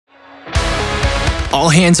All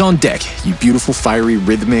hands on deck, you beautiful, fiery,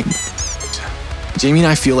 rhythmic. Jamie and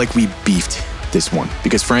I feel like we beefed this one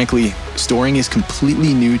because frankly, storing is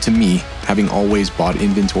completely new to me, having always bought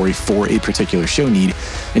inventory for a particular show need,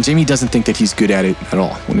 and Jamie doesn't think that he's good at it at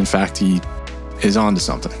all, when in fact he is onto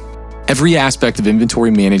something. Every aspect of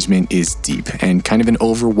inventory management is deep and kind of an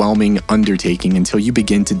overwhelming undertaking until you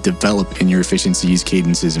begin to develop in your efficiencies,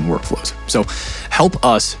 cadences, and workflows. So help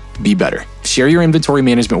us be better. Share your inventory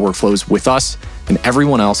management workflows with us and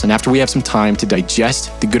everyone else, and after we have some time to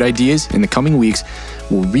digest the good ideas in the coming weeks,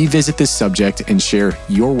 we'll revisit this subject and share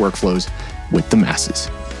your workflows with the masses.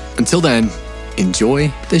 Until then,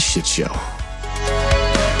 enjoy the shit show.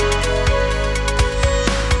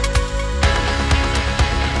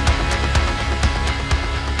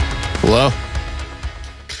 Hello?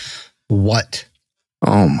 What?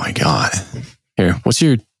 Oh my God. Here, what's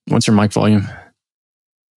your mic volume?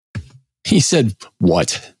 He said,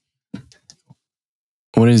 what?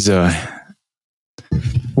 What does her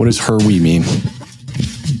we mean?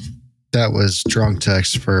 That was drunk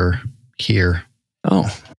text for here.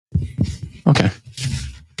 Oh. Okay.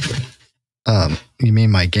 You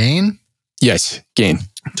mean my gain? Yes, gain.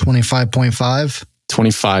 25.5?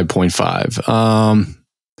 25.5.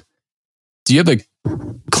 Do you have a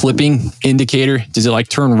clipping indicator? Does it like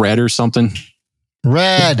turn red or something?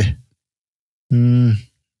 Red. No?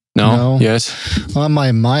 Yes? On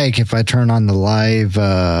my mic, if I turn on the live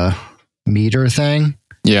meter thing,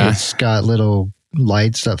 it's got little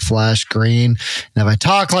lights that flash green. And if I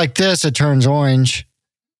talk like this, it turns orange.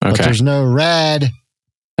 Okay. But there's no red.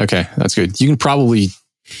 Okay, that's good. You can probably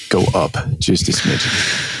go up just a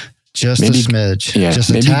smidge. Just maybe, a smidge. Yeah,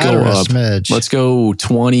 just maybe a tad go or up. A smidge. Let's go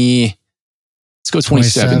 20. Let's go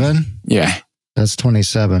 27. 27? Yeah. That's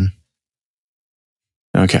 27.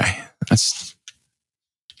 Okay. That's...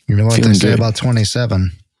 You know what they say about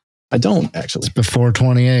 27? I don't, actually. It's before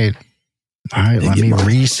 28. All right, let me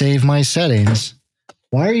resave my settings.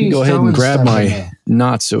 Why are you go ahead and grab my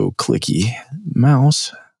not so clicky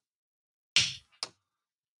mouse.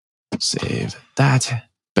 Save that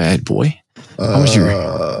bad boy. How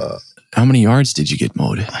many yards did you get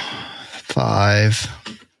mowed? 5.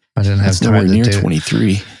 I didn't have time nowhere to near do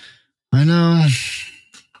 23. I know.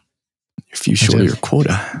 You're a few short of your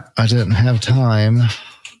quota. I didn't have time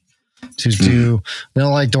to do. I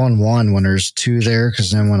don't like doing one when there's 2 there,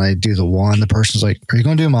 because then when I do the one, the person's like, "Are you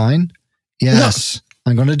going to do mine?" Yes,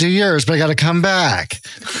 no. I'm going to do yours, but I got to come back.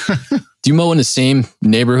 Do you mow in the same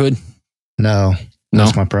neighborhood? No,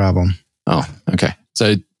 that's my problem. Oh, okay. So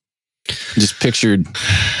I just pictured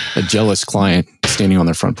a jealous client standing on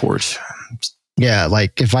their front porch. Yeah,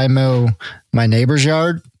 like if I mow my neighbor's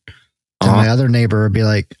yard, then my other neighbor would be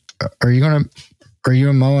like, Are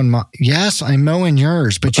you mowing my... Yes, I'm mowing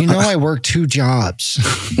yours, but you know I work 2 jobs.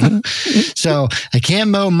 So I can't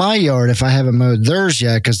mow my yard if I haven't mowed theirs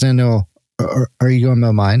yet, because then they'll... Are you going to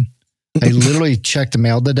mow mine? I literally checked the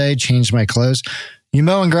mail today, changed my clothes. You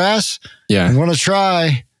mowing grass? Yeah. I'm going to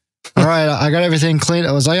try. All right, I got everything clean.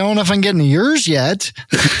 I was like, I don't know if I'm getting to yours yet.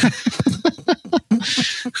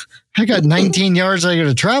 I got 19 yards I got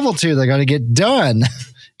to travel to that I got to get done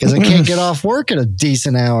because I can't get off work at a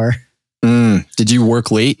decent hour. Did you work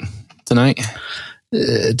late tonight?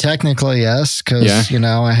 Technically, yes, because,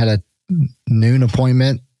 I had a noon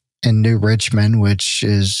appointment in New Richmond, which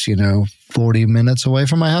is, 40 minutes away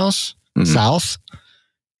from my house, south.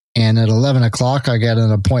 And at 11 o'clock, I got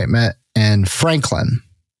an appointment in Franklin,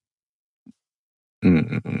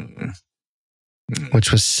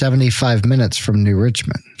 which was 75 minutes from New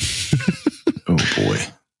Richmond. Oh, boy.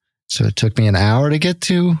 So it took me an hour to get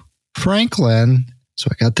to Franklin. So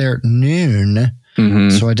I got there at noon.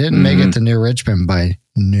 So I didn't make it to New Richmond by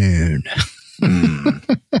noon.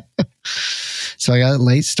 So I got a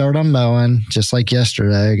late start on mowing, just like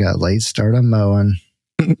yesterday. I got a late start on mowing.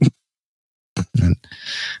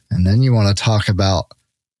 and then you want to talk about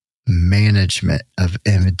management of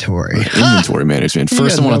inventory. Inventory management.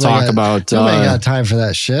 First, I want to talk about... Nobody got time for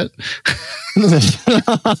that shit.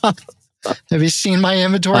 Have you seen my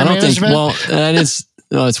inventory management?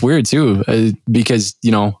 It's weird too, because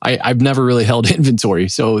I've never really held inventory,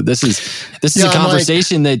 so this is a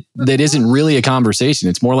conversation that isn't really a conversation.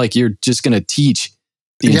 It's more like you're just going to teach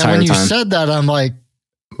the entire time. When you said that, I'm like,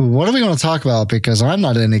 what are we going to talk about? Because I'm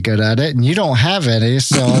not any good at it, and you don't have any,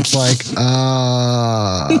 so it's like,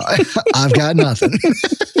 I've got nothing.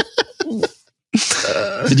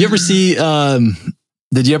 Did you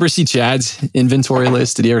ever see Chad's inventory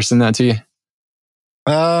list? Did he ever send that to you?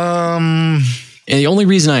 And the only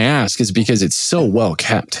reason I ask is because it's so well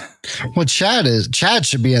kept. Well, Chad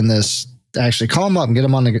should be in this actually call him up and get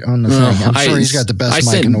him on the thing. I'm sure he's got the best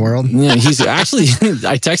mic in the world. Yeah, he's actually,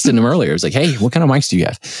 I texted him earlier. I was like, hey, what kind of mics do you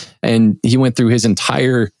have? And he went through his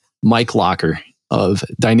entire mic locker of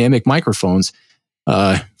dynamic microphones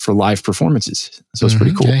for live performances. So it's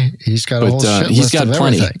pretty cool. Okay. He's got a whole shit he's list got of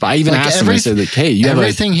plenty. everything. But I even asked him, I said, like, hey, you have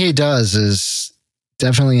everything he does is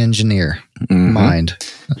definitely engineer mind.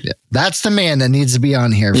 Yeah. That's the man that needs to be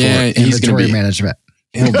on here for inventory management.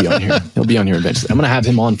 He'll be on here. He'll be on here eventually. I'm going to have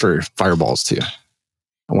him on for Fireballs too.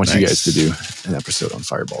 I want you guys to do an episode on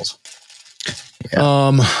Fireballs.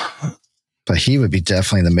 Yeah. But he would be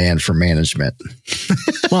definitely the man for management.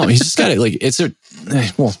 Well, he's just got it.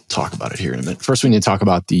 We'll talk about it here in a minute. First, we need to talk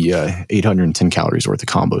about the 810 calories worth of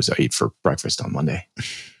combos I ate for breakfast on Monday.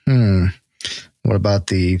 What about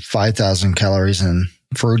the 5,000 calories in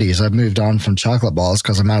fruities? I've moved on from chocolate balls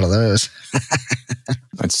because I'm out of those.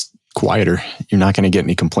 That's quieter. You're not going to get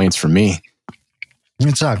any complaints from me.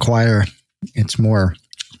 It's not quieter. It's more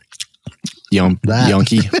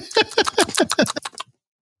yunky.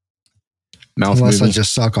 Mouth Unless moving. I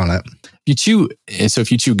just suck on it. If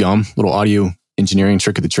you chew gum, little audio engineering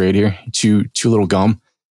trick of the trade here. Chew a little gum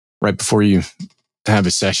right before you have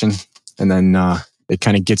a session, and then it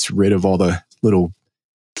kind of gets rid of all the little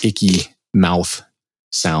icky mouth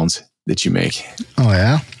sounds that you make. Oh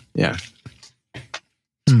yeah? Yeah.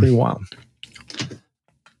 It's pretty wild.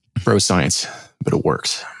 Bro science, but it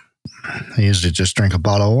works. I usually just drink a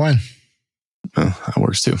bottle of wine. Oh, that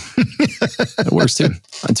works too. It works too.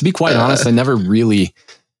 And to be quite honest, I never really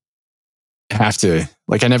have to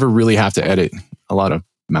edit a lot of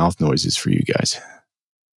mouth noises for you guys.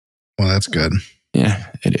 Well, that's good. Yeah,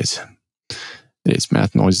 it is. It is.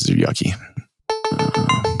 Mouth noises are yucky.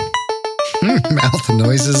 Mouth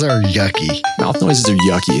noises are yucky. Mouth noises are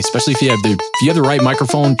yucky, especially if you have the right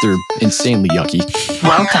microphone. They're insanely yucky.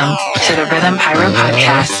 Welcome to the Rhythm Pyro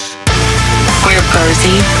Podcast, where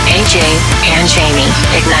Posey, AJ, and Jamie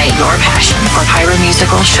ignite your passion for pyro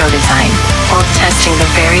musical show design while testing the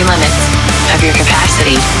very limits of your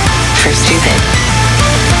capacity for stupid.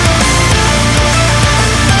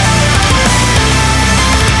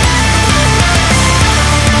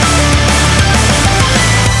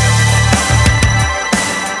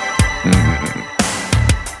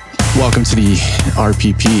 Welcome to the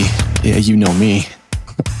RPP. Yeah, you know me,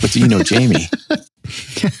 but do you know Jamie?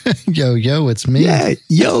 Yo, it's me. Yeah,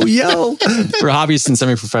 yo. We're hobbyists and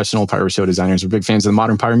semi-professional pyro show designers. We're big fans of the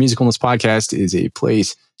modern pyro musical, and this podcast is a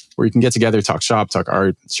place where you can get together, talk shop, talk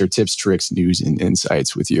art, share tips, tricks, news, and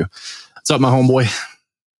insights with you. What's up, my homeboy?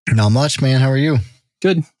 Not much, man. How are you?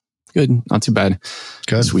 Good. Not too bad.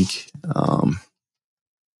 Good. This week.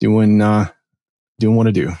 Doing what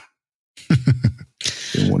I do.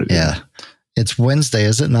 Yeah. It's Wednesday,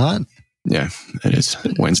 is it not? Yeah, it is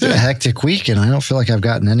Wednesday. It's been a hectic week, and I don't feel like I've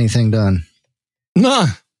gotten anything done. Nah.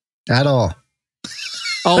 At all.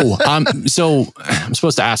 Oh, so I'm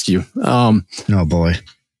supposed to ask you. Oh boy.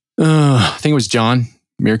 I think it was John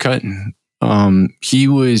Meercut.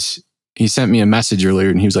 He sent me a message earlier,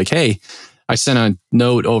 and he was like, "Hey, I sent a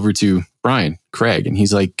note over to Brian Craig," and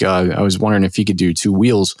he's like, "I was wondering if he could do 2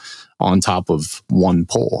 wheels on top of one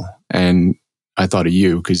pole." And I thought of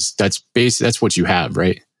you because that's what you have,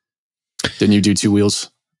 right? Didn't you do 2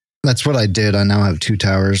 wheels? That's what I did. I now have 2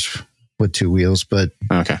 towers with 2 wheels, but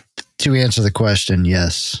okay. To answer the question,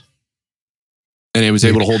 yes. And it was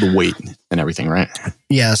able to hold the weight and everything, right?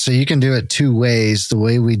 Yeah, so you can do it 2 ways. The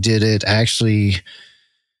way we did it, actually,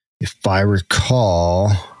 if I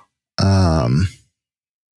recall,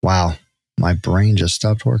 wow, my brain just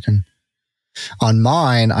stopped working. On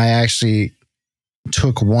mine, I actually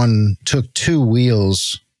took 2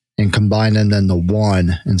 wheels and combined them into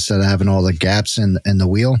one instead of having all the gaps in the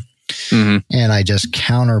wheel. Mm-hmm. And I just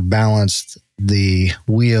counterbalanced the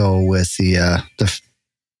wheel with the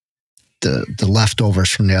leftovers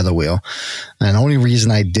from the other wheel. And the only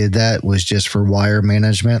reason I did that was just for wire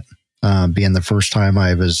management, being the first time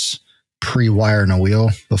I was pre-wiring a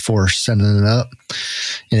wheel before sending it up.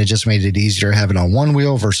 And it just made it easier having on 1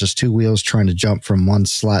 wheel versus 2 wheels, trying to jump from one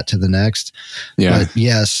slot to the next. Yeah. But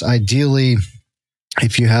yes, ideally,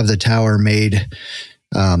 if you have the tower made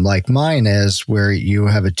like mine is, where you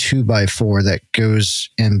have a 2x4 that goes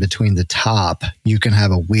in between the top, you can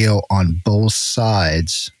have a wheel on both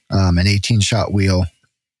sides, an 18-shot wheel,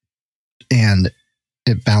 and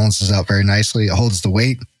it balances out very nicely. It holds the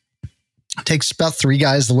weight. It takes about 3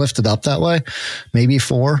 guys to lift it up that way, maybe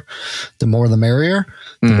 4. The more the merrier,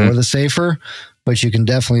 the more the safer, but you can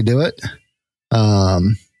definitely do it.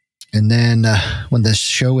 And then when the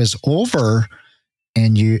show is over,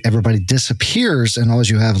 and everybody disappears, and all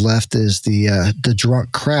you have left is the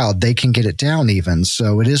drunk crowd, they can get it down even.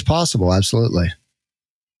 So it is possible, absolutely.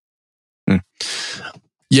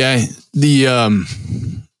 Yeah, I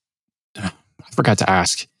forgot to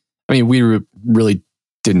ask. I mean, we really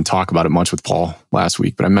didn't talk about it much with Paul last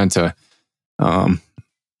week, but I meant to.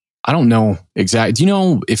 I don't know exactly. Do you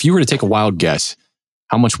know, if you were to take a wild guess,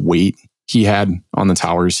 how much weight he had on the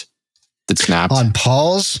towers that snapped? On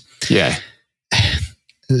Paul's? Yeah.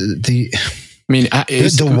 The weight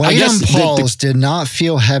on Paul's did not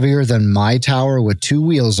feel heavier than my tower with 2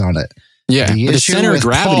 wheels on it. Yeah, the center of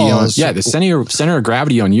gravity the center of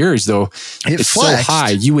gravity on yours, though, it's flexed so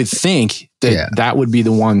high. You would think that would be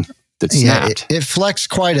the one that snapped. It flexed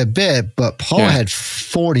quite a bit, but Paul had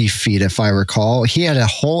 40 feet, if I recall. He had a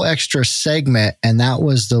whole extra segment, and that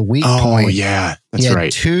was the weak point. Oh, yeah, that's he had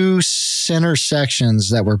right. 2 center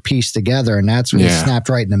sections that were pieced together, and that's when he snapped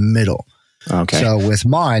right in the middle. Okay. So with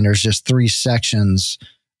mine, there's just 3 sections.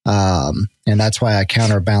 And that's why I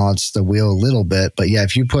counterbalance the wheel a little bit. But yeah,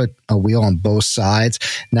 if you put a wheel on both sides,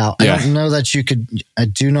 now I don't know that I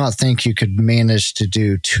do not think you could manage to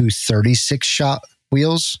do 2 36 shot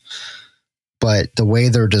wheels, but the way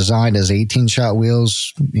they're designed as 18 shot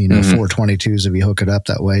wheels, 422s if you hook it up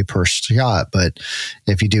that way per shot. But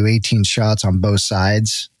if you do 18 shots on both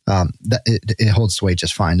sides, it holds the weight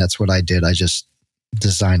just fine. That's what I did. I just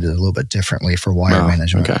designed it a little bit differently for wire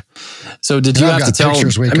management. Okay. So did you have to tell,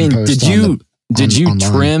 did you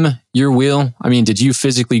trim your wheel? I mean, did you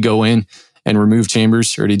physically go in and remove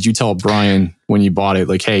chambers, or did you tell Brian when you bought it,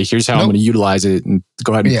 like, hey, here's how I'm going to utilize it, and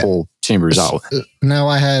go ahead and pull chambers out? No,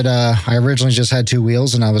 I originally just had 2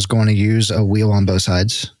 wheels, and I was going to use a wheel on both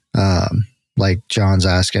sides, like John's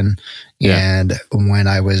asking. Yeah. And when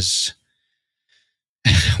I was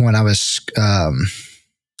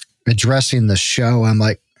addressing the show, I'm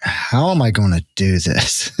like, how am I going to do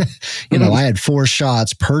this? I had 4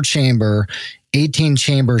 shots per chamber, 18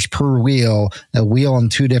 chambers per wheel, a wheel on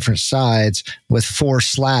 2 different sides with 4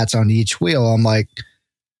 slats on each wheel. I'm like,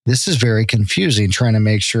 this is very confusing, trying to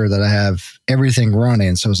make sure that I have everything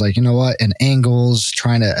running. So I was like, you know what? And angles,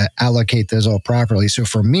 trying to allocate those all properly. So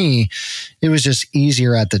for me, it was just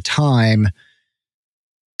easier at the time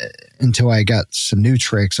until I got some new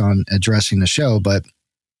tricks on addressing the show, but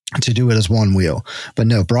to do it as 1 wheel. But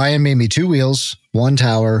no, Brian made me 2 wheels, 1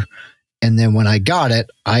 tower. And then when I got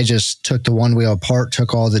it, I just took the 1 wheel apart,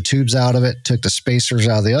 took all the tubes out of it, took the spacers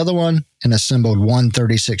out of the other one, and assembled 1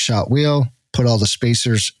 36 shot wheel, put all the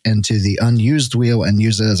spacers into the unused wheel, and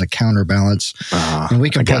use it as a counterbalance. And we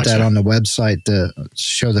can put that on the website to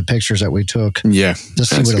show the pictures that we took. Yeah. To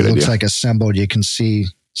see what it looks like assembled. You can see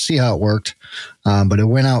how it worked. But it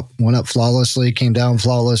went up flawlessly, came down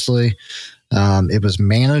flawlessly. It was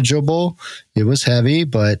manageable. It was heavy,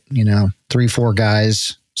 but 3-4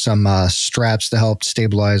 guys, some straps to help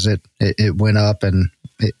stabilize it. It went up, and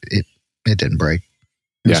it didn't break.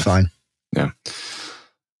 It was fine. Yeah.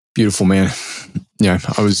 Beautiful, man. Yeah.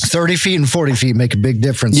 I was 30 feet and 40 feet make a big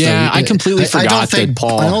difference. Yeah. I completely forgot that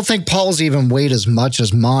Paul. I don't think Paul's even weighed as much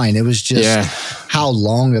as mine. It was just how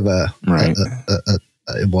long of it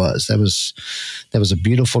was. That was a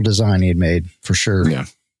beautiful design he had made, for sure. Yeah.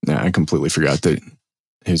 Yeah, I completely forgot that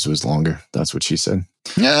his was longer. That's what she said.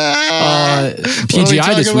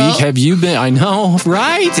 PGI this week. Have you been? I know,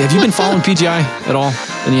 right? Have you been following PGI at all?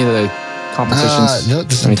 Any of the competitions? No,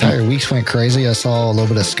 this entire week went crazy. I saw a little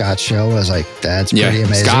bit of Scott's show. I was like, that's pretty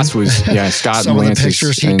amazing. Scott Some and of the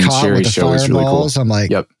pictures he caught Sherry's with the show was really cool. I'm like,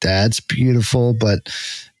 that's beautiful, but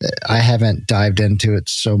I haven't dived into it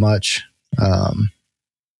so much.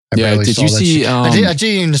 Did you see? I didn't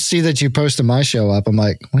even see that you posted my show up. I'm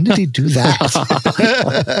like, when did he do that?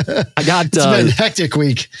 It's been a hectic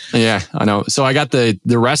week. Yeah, I know. So I got the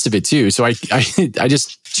rest of it too. So I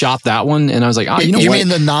just chopped that one, and I was like, you mean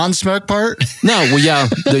the non-smoke part? No, well, yeah,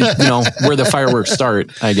 where the fireworks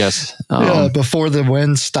start, I guess. Before the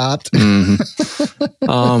wind stopped.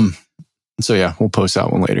 So yeah, we'll post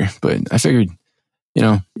that one later. But I figured,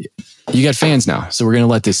 you got fans now, so we're gonna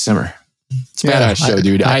let this simmer. It's a badass show,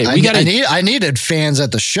 dude. I needed fans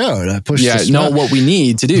at the show to push this. What we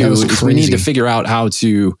need to do is we need to figure out how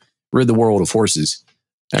to rid the world of horses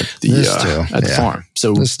at the farm.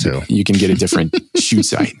 So you can get a different shoot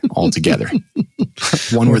site altogether.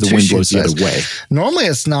 One where the wind blows the other way. Normally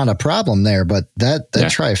it's not a problem there, but that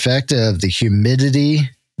trifecta of the humidity,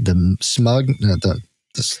 the smog,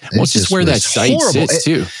 it's just where that site sits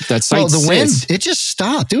too. That site the wind, it just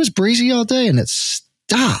stopped. It was breezy all day and it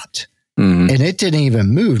stopped. Mm-hmm. And it didn't even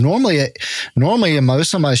move. Normally in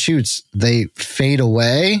most of my shoots, they fade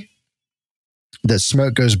away. The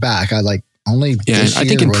smoke goes back. I Only I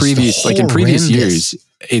think in previous years,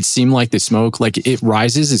 it seemed like the smoke, like it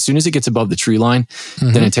rises as soon as it gets above the tree line,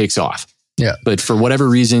 then it takes off. Yeah. But for whatever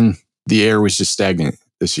reason, the air was just stagnant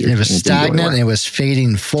this year. It was stagnant. It was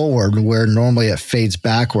fading forward where normally it fades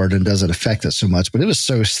backward and doesn't affect it so much. But it was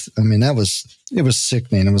it was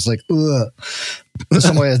sickening. It was like, ugh.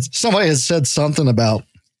 Somebody had said something about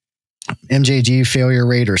MJG failure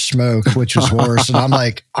rate or smoke, which was worse. And I'm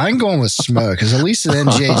like, I'm going with smoke because at least at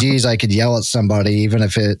MJGs I could yell at somebody even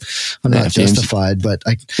if I'm not justified. But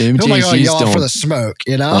who am I going to yell at for the smoke?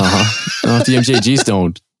 You know, well, if the MJGs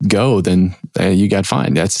don't go, then you got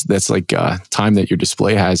fined. That's like time that your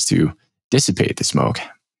display has to dissipate the smoke.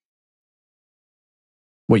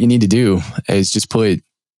 What you need to do is just put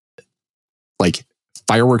like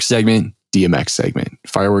fireworks segment, DMX segment,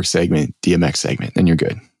 fireworks segment, DMX segment, then you're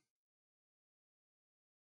good.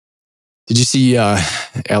 Did you see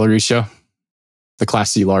Ellery's show? The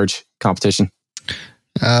Class C large competition?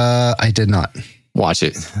 I did not. Watch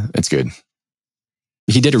it. It's good.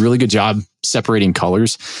 He did a really good job separating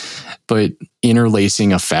colors, but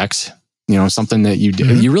interlacing effects, something that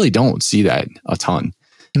you really don't see that a ton.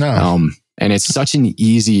 No. And it's such an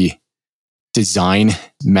easy design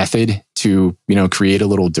method to, create a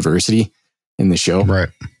little diversity in the show. Right.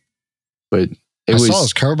 But I saw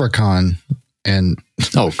his Cobra Con and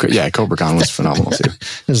Cobra Con was phenomenal too.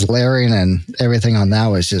 His layering and everything on that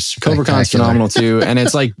was just Cobra Con's phenomenal too. And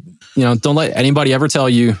it's like, don't let anybody ever tell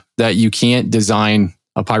you that you can't design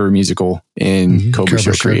a pyro musical in Cobra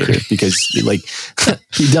Show Creator because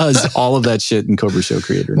he does all of that shit in Cobra Show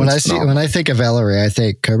Creator. When I think of Ellery, I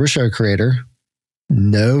think Cobra Show Creator,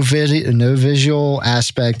 no visual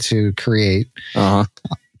aspect to create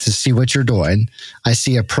to see what you're doing. I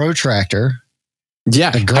see a protractor.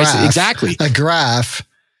 Yeah, a graph, exactly. A graph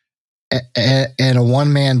and a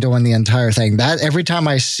one man doing the entire thing. That every time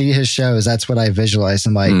I see his shows, that's what I visualize.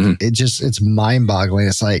 And like, it's mind boggling.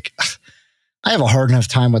 It's like, I have a hard enough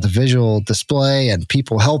time with the visual display and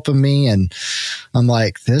people helping me. And I'm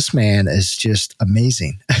like, this man is just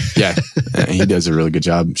amazing. Yeah, he does a really good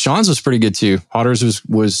job. Sean's was pretty good too. Hotters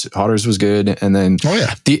was good. And then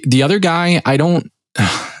the other guy,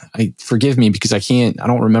 forgive me because I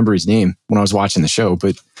don't remember his name when I was watching the show,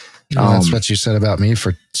 but that's what you said about me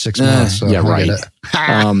for 6 months. So yeah, right.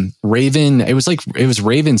 Raven, it was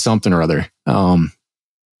Raven something or other.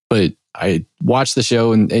 But I watched the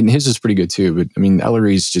show and his was pretty good too. But I mean,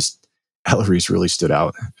 Ellery's really stood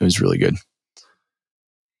out. It was really good.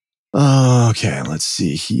 Okay, let's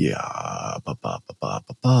see here.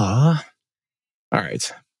 All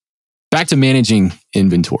right. Back to managing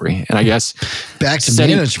inventory. And I guess back to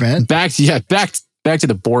management. Back to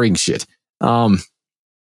the boring shit.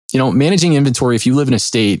 Managing inventory, if you live in a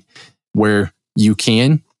state where you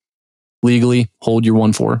can legally hold your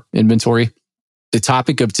 1.4 inventory, the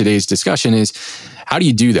topic of today's discussion is how do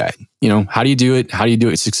you do that? How do you do it? How do you do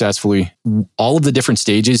it successfully? All of the different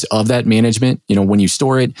stages of that management, when you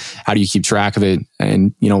store it, how do you keep track of it?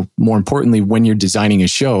 And, more importantly, when you're designing a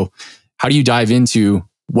show, how do you dive into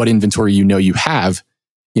what inventory you have,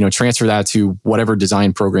 transfer that to whatever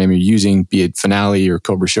design program you're using, be it Finale or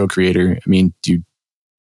Cobra Show Creator. I mean, do you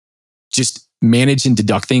just manage and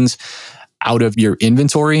deduct things out of your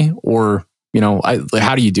inventory or,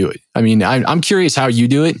 how do you do it? I mean, I'm curious how you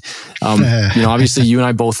do it. Obviously you and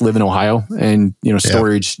I both live in Ohio and,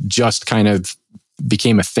 storage just kind of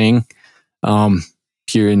became a thing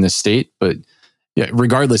here in the state. But yeah,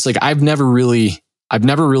 regardless, like I've never really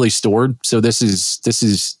stored. So this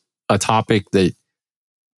is a topic that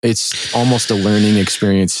it's almost a learning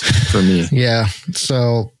experience for me. Yeah.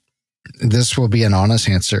 So this will be an honest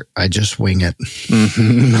answer. I just wing it.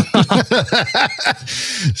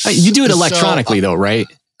 You do it electronically though, right?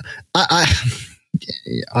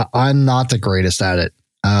 I'm not the greatest at it.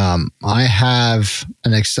 I have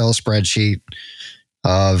an Excel spreadsheet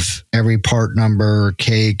of every part number,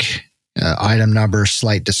 cake, item number,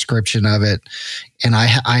 slight description of it. And I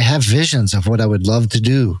have visions of what I would love to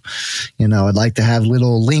do. I'd like to have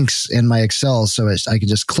little links in my Excel so I can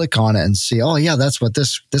just click on it and see, oh yeah, that's what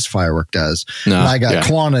this firework does. And I got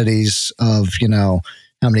quantities of,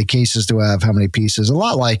 how many cases do I have? How many pieces? A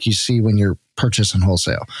lot like you see when you're purchasing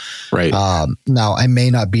wholesale. Right. Now I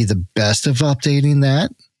may not be the best of updating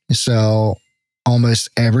that. So almost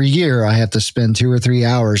every year I have to spend 2 or 3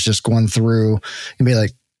 hours just going through and be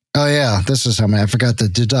like, oh yeah, this is how many. I forgot to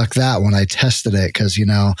deduct that when I tested it because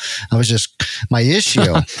I was just my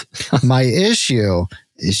issue. My issue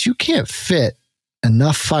is you can't fit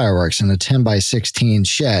enough fireworks in a 10x16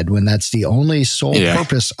 shed when that's the only sole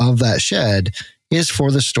purpose of that shed is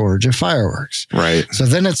for the storage of fireworks. Right. So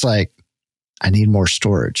then it's like I need more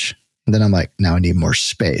storage. And then I'm like, now I need more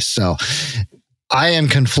space. So I am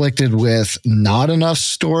conflicted with not enough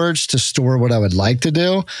storage to store what I would like to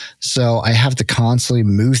do. So I have to constantly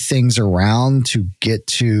move things around to get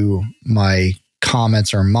to my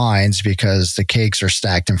comments or minds because the cakes are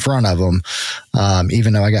stacked in front of them,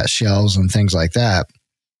 even though I got shelves and things like that.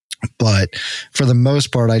 But for the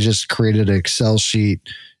most part, I just created an Excel sheet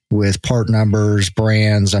with part numbers,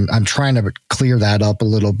 brands. I'm trying to clear that up a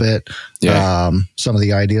little bit. Yeah. Some of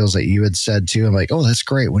the ideals that you had said too. I'm like, oh, that's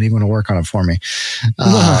great. When are you going to work on it for me?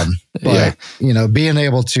 But being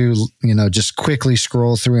able to, just quickly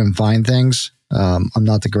scroll through and find things. I'm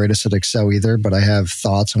not the greatest at Excel either, but I have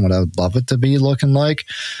thoughts on what I would love it to be looking like.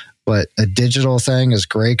 But a digital thing is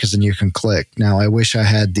great because then you can click. Now, I wish I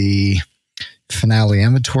had the finale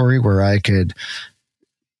inventory where I could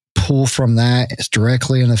pull from that. It's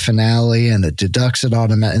directly in the finale and it deducts it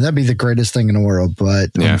automatically. And that'd be the greatest thing in the world.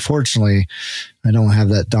 But unfortunately, I don't have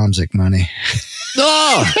that Domzik money.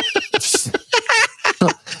 Oh!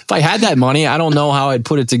 If I had that money, I don't know how I'd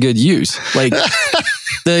put it to good use. Like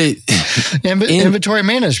the inventory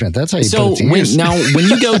management. That's how you put it to use. Now, when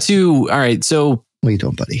you go to, all right, so what are you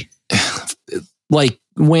doing, buddy? Like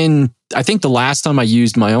when I think the last time I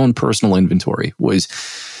used my own personal inventory was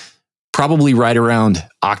probably right around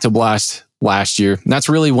Octoblast last year. And that's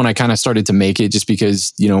really when I kind of started to make it just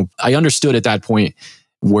because, I understood at that point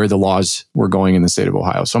where the laws were going in the state of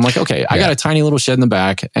Ohio. So I'm like, okay, I got a tiny little shed in the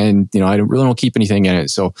back and, I really don't keep anything in it.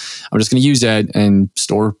 So I'm just going to use that and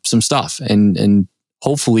store some stuff and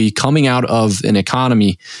hopefully coming out of an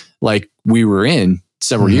economy like we were in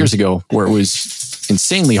several years ago where it was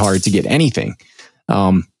insanely hard to get anything.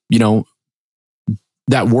 That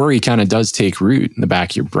worry kind of does take root in the back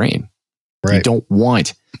of your brain. Right. You don't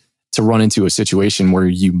want to run into a situation where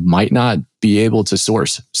you might not be able to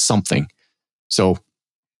source something. So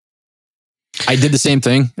I did the same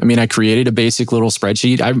thing. I mean, I created a basic little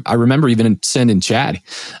spreadsheet. I remember even sending Chad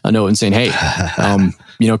a note and saying, hey,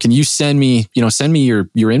 can you send me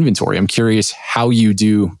your inventory? I'm curious how you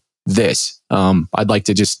do this. I'd like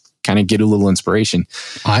to just kind of get a little inspiration.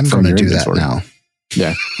 I'm going to do that now.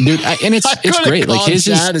 Yeah, dude, and it's great. Like his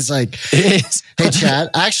Chad is like, hey, Chad.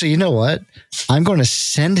 Actually, you know what? I'm going to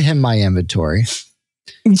send him my inventory.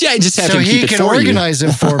 Yeah, just have him keep it for you. So he can organize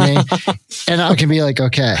it for me, and I can be like,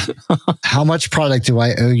 okay, how much product do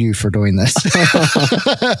I owe you for doing this?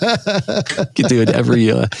 Could do it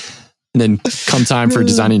every. And then come time for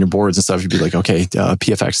designing your boards and stuff, you'd be like, okay,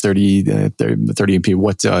 PFX 30 MP.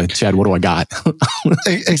 What, Chad, what do I got?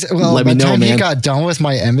 Well, let me know, man. By the time he got done with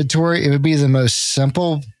my inventory, it would be the most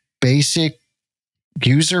simple, basic,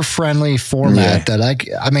 user-friendly format that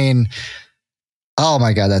I mean, oh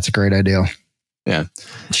my God, that's a great idea. Yeah.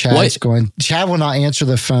 Chad will not answer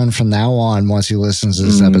the phone from now on once he listens to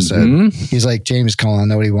this episode. He's like, James calling, I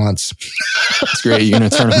know what he wants. That's great. You're gonna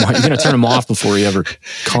turn him off before he ever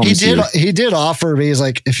comes. He did offer me. He's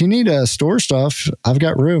like, if you need to store stuff, I've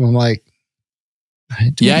got room. I'm like,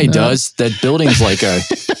 he does. That building's like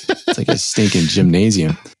it's like a stinking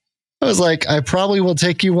gymnasium. I was like, I probably will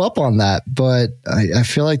take you up on that, but I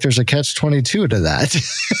feel like there's a catch-22 to that.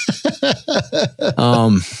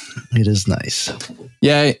 It is nice.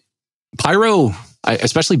 Yeah. Pyro,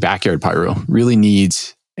 especially backyard pyro, really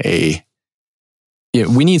needs we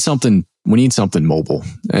need something mobile.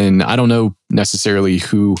 And I don't know necessarily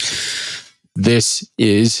who this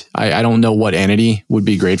is. I don't know what entity would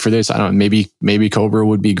be great for this. I don't know, maybe Cobra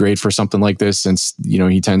would be great for something like this since,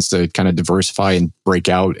 he tends to kind of diversify and break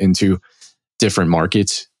out into different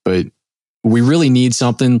markets, but we really need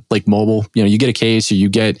something like mobile. You get a case or you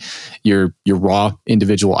get your raw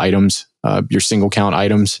individual items, your single count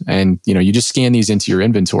items, and you just scan these into your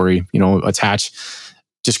inventory,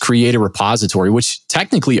 just create a repository, which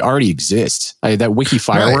technically already exists. That Wiki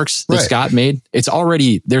Fireworks that Scott made, there's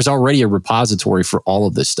already a repository for all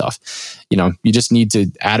of this stuff. You just need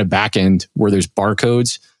to add a backend where there's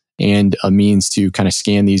barcodes and a means to kind of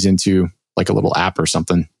scan these into like a little app or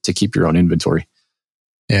something to keep your own inventory.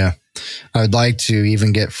 Yeah. I would like to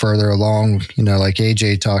even get further along, like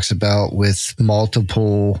AJ talks about with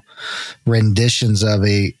multiple renditions of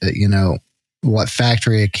what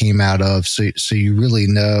factory it came out of. So you really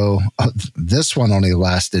know this one only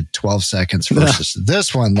lasted 12 seconds versus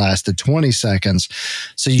this one lasted 20 seconds.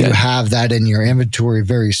 So you have that in your inventory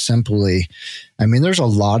very simply. I mean, there's a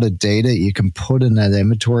lot of data you can put in that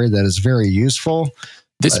inventory that is very usable.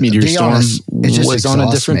 This meteor storm was on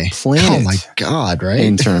a different planet. Oh my God, right?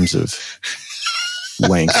 In terms of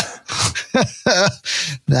length.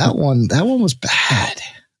 That one was bad.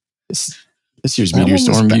 This year's meteor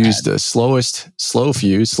storm used the slowest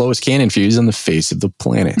cannon fuse on the face of the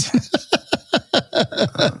planet.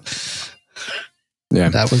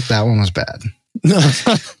 That one was bad.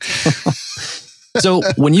 So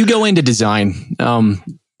when you go into design,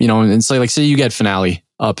 and say you get Finale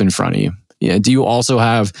up in front of you. Yeah. Do you also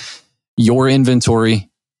have your inventory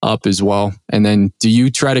up as well? And then do you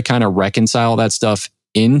try to kind of reconcile that stuff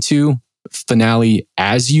into Finale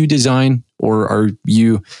as you design, or are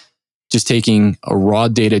you just taking a raw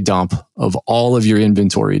data dump of all of your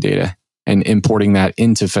inventory data and importing that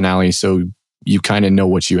into Finale so you kind of know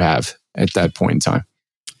what you have at that point in time?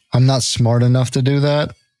 I'm not smart enough to do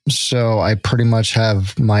that. So I pretty much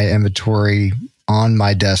have my inventory on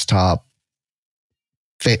my desktop,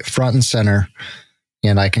 front and center,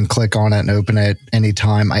 and I can click on it and open it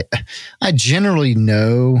anytime. I generally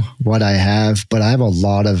know what I have, but I have a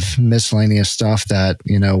lot of miscellaneous stuff that,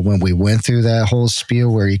 when we went through that whole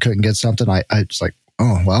spiel where you couldn't get something, I was like,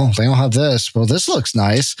 oh, well, they don't have this. Well, this looks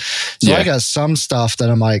nice. So I got some stuff that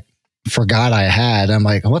I'm like, forgot I had. I'm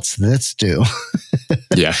like, what's this do?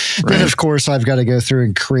 Yeah. Right. Then of course I've got to go through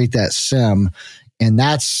and create that sim. And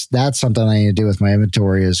that's something I need to do with my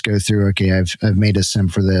inventory is go through, okay, I've made a sim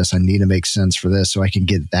for this. I need to make sense for this so I can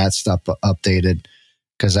get that stuff updated.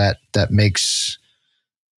 Because that makes,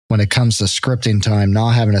 when it comes to scripting time,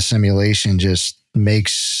 not having a simulation just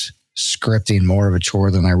makes scripting more of a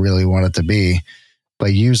chore than I really want it to be.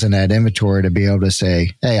 But using that inventory to be able to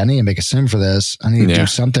say, hey, I need to make a sim for this. I need to do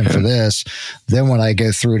something for this. Then when I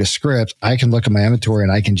go through the script, I can look at my inventory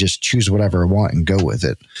and I can just choose whatever I want and go with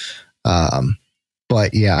it.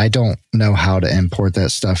 But yeah, I don't know how to import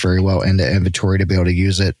that stuff very well into inventory to be able to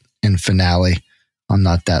use it in Finale. I'm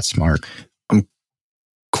not that smart. I'm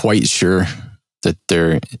quite sure that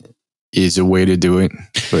there is a way to do it,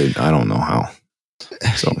 but I don't know how.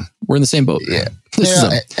 So we're in the same boat. Yeah. This is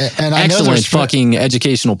an excellent fucking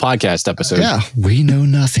educational podcast episode. Yeah, we know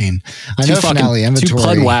nothing. I know Finale inventory. Two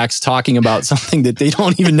pudwacks talking about something that they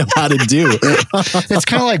don't even know how to do. It's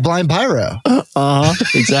kind of like blind pyro.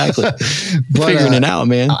 Exactly. But, figuring it out,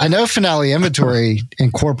 man. I know Finale inventory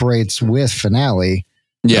incorporates with Finale.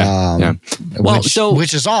 Yeah. Well,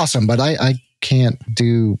 which is awesome, but I can't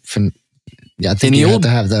do. I think you have to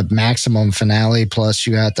have the maximum Finale plus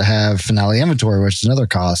you have to have Finale inventory, which is another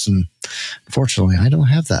cost. And unfortunately, I don't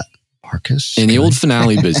have that, Marcus. In the old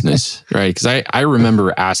Finale business, right? Because I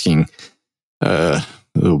remember asking, oh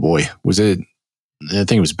boy, was it? I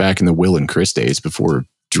think it was back in the Will and Chris days before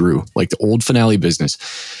Drew, like the old Finale business.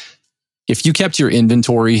 If you kept your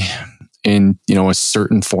inventory in, a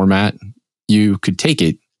certain format, you could take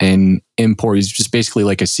it and import. It's just basically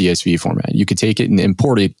like a CSV format. You could take it and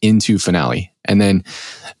import it into Finale. And then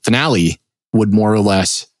Finale would more or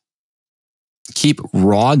less keep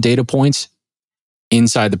raw data points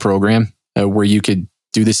inside the program where you could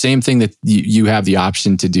do the same thing that you have the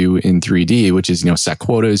option to do in 3D, which is, set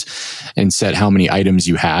quotas and set how many items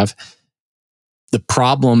you have. The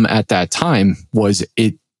problem at that time was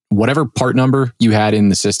whatever part number you had in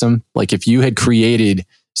the system, like if you had created,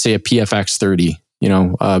 say, a PFX 30,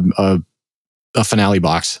 a Finale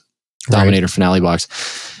box, Dominator Finale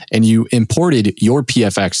box, and you imported your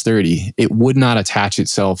PFX 30, it would not attach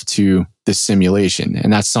itself to the simulation.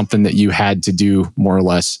 And that's something that you had to do more or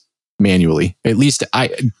less manually. At least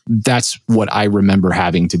that's what I remember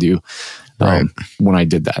having to do when I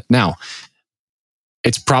did that. Now,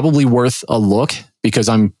 it's probably worth a look because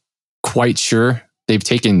I'm quite sure they've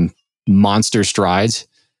taken monster strides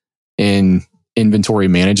in inventory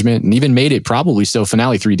management and even made it probably so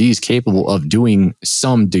Finale 3D is capable of doing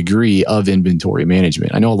some degree of inventory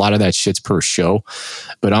management. I know a lot of that shit's per show,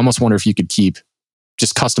 but I almost wonder if you could keep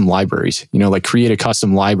just custom libraries, like create a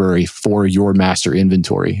custom library for your master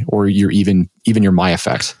inventory or even your My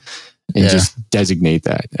Effects and just designate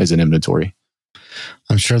that as an inventory.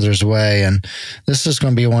 I'm sure there's a way. And this is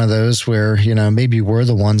going to be one of those where, maybe we're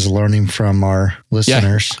the ones learning from our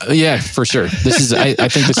listeners. Yeah, for sure. This is, I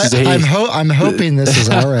think this is I'm hoping this is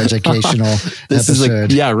our educational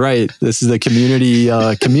episode. Right. This is the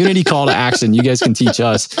community call to action. You guys can teach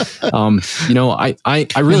us. I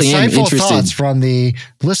really am interested. Thoughts from the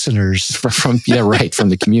listeners. From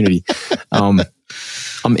the community.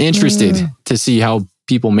 I'm interested to see how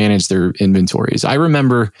people manage their inventories. I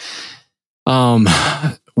remember,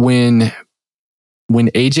 when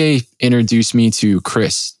AJ introduced me to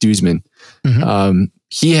Chris Duzman,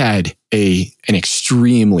 he had an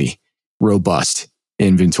extremely robust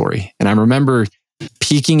inventory. And I remember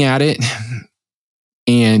peeking at it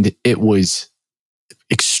and it was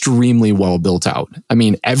extremely well built out. I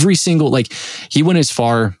mean, every single, he went as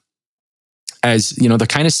far as, the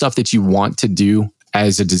kind of stuff that you want to do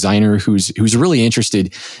as a designer who's really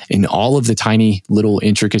interested in all of the tiny little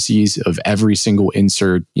intricacies of every single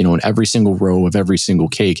insert, in every single row of every single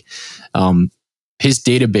cake. his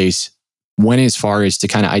database went as far as to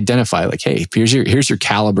kind of identify like, hey, here's your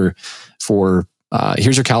caliber for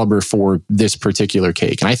this particular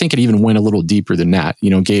cake. And I think it even went a little deeper than that,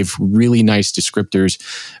 gave really nice descriptors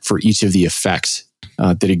for each of the effects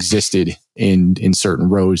that existed in certain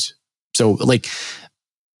rows. So like,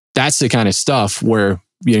 that's the kind of stuff where,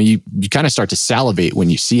 you kind of start to salivate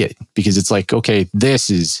when you see it, because it's like, okay, this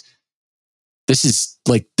is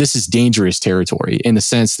dangerous territory, in the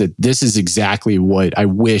sense that this is exactly what I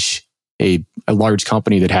wish a large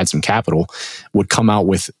company that had some capital would come out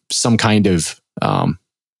with, some kind of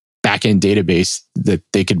back-end database that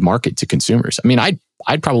they could market to consumers. I mean, I'd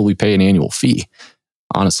probably pay an annual fee,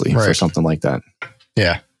 honestly, for something like that.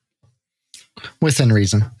 Yeah. Within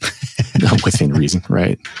reason. Within reason,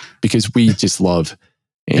 right? Because we just love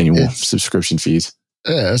annual subscription fees.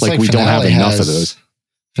 It's like we don't have enough of those.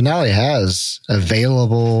 Finale has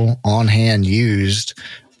available on hand used,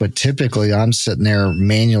 but typically I'm sitting there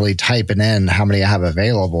manually typing in how many I have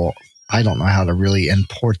available. I don't know how to really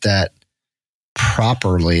import that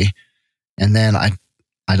properly. And then I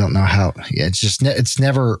don't know how, it's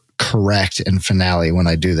never correct in Finale when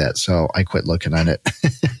I do that. So I quit looking at it.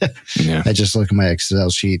 Yeah. I just look at my Excel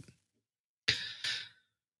sheet.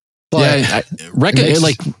 But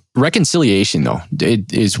reconciliation though,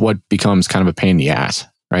 it is what becomes kind of a pain in the ass,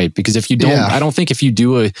 right? Because if you don't, I don't think if you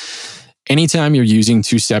do anytime you're using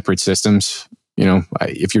two separate systems,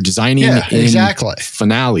 if you're designing in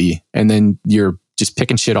Finale and then you're just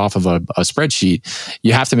picking shit off of a spreadsheet,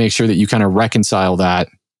 you have to make sure that you kind of reconcile that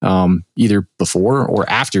either before or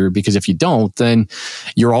after, because if you don't, then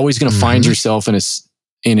you're always going to find yourself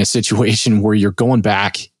in a situation where you're going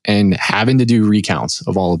back and having to do recounts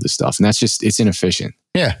of all of this stuff. And that's just, it's inefficient.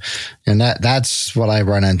 Yeah. And that's what I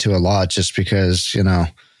run into a lot, just because,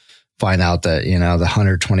 find out that, the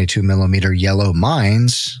 122 millimeter yellow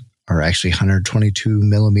mines are actually 122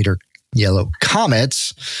 millimeter yellow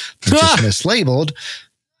comets. They're just mislabeled.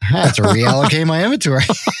 I have to reallocate my inventory.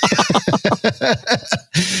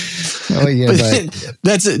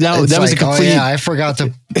 That was a complete. I forgot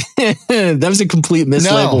to. That was a complete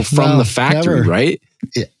mislabel from the factory, never. Right?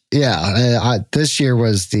 Yeah. This year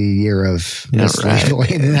was the year of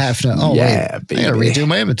mislabeling and having to. Wait, I got to redo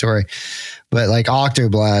my inventory. But like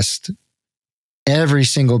Octoblast, every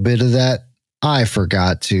single bit of that, I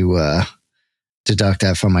forgot to deduct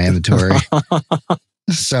that from my inventory.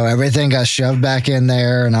 So everything got shoved back in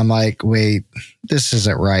there, and I'm like, wait, this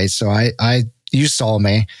isn't right. So you saw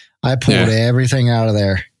me. I pulled everything out of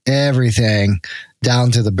there, everything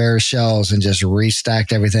down to the bare shells, and just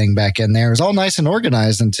restacked everything back in there. It was all nice and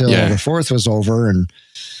organized until the 4th was over, and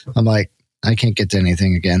I'm like, I can't get to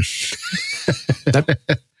anything again.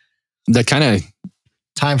 that kind of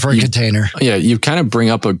time for a container. Yeah, you kind of bring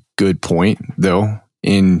up a good point though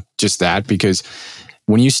in just that, because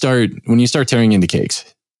when you start tearing into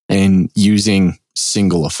cakes and using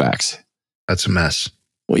single effects, that's a mess.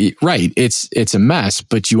 Well, right. It's a mess,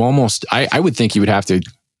 but you almost, I would think you would have to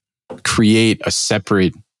create a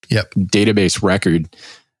separate database record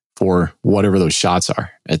for whatever those shots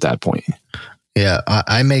are at that point. Yeah.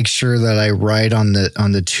 I make sure that I write on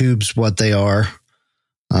the tubes what they are.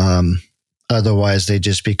 Otherwise they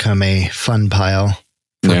just become a fun pile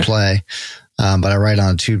for play. But I write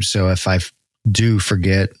on a tube. So if I do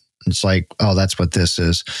forget, it's like, oh, that's what this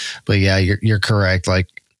is. But yeah, you're correct. Like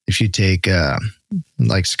if you take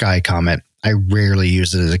like Sky Comet, I rarely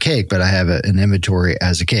use it as a cake, but I have an inventory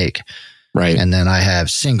as a cake. Right. And then I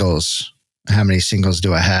have singles. How many singles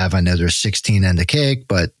do I have? I know there's 16 in the cake,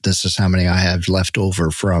 but this is how many I have left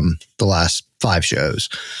over from the last 5 shows.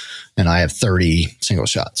 And I have 30 single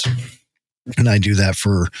shots. And I do that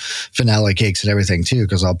for Finale cakes and everything too,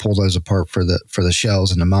 because I'll pull those apart for the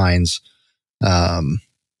shells and the mines.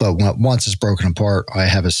 But once it's broken apart, I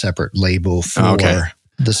have a separate label for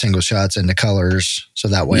the single shots and the colors. So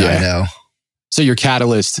that way I know. So your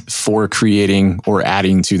catalyst for creating or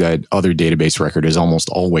adding to that other database record is almost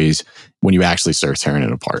always when you actually start tearing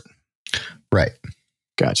it apart. Right.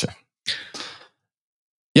 Gotcha.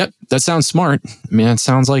 Yep. That sounds smart. I mean, that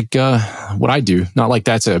sounds like what I do. Not like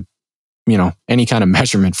that's any kind of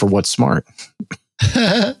measurement for what's smart.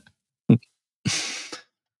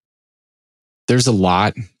 There's a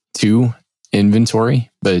lot to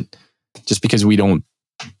inventory, but just because we don't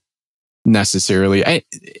necessarily,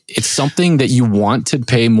 it's something that you want to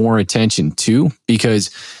pay more attention to,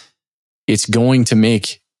 because it's going to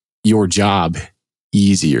make your job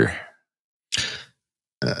easier.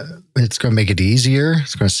 It's going to make it easier.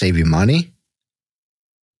 It's going to save you money.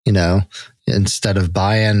 Instead of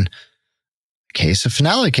buying a case of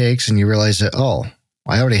Finale cakes and you realize that,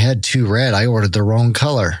 I already had 2 red. I ordered the wrong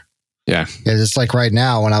color. Yeah. It's like right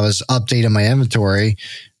now when I was updating my inventory,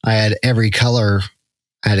 I had every color.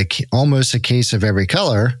 I had almost a case of every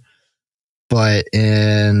color, but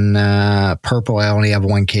in purple, I only have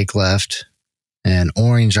one cake left. And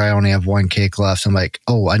orange, I only have one cake left. I'm like,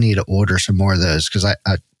 oh, I need to order some more of those because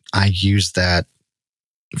I use that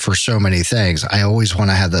for so many things. I always want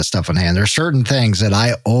to have that stuff on hand. There are certain things that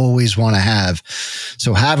I always want to have.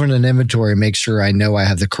 So having an inventory makes sure I know I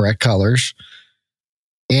have the correct colors.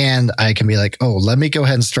 And I can be like, oh, let me go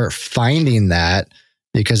ahead and start finding that,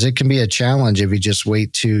 because it can be a challenge if you just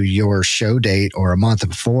wait to your show date or a month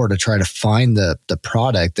before to try to find the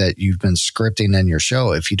product that you've been scripting in your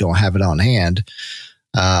show if you don't have it on hand.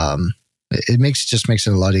 It just makes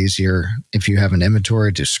it a lot easier if you have an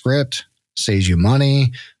inventory to script, saves you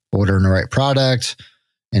money, ordering the right product,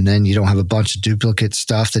 and then you don't have a bunch of duplicate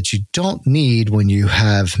stuff that you don't need when you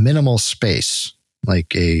have minimal space,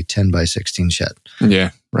 like a 10 by 16 shed.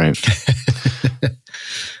 Yeah, right.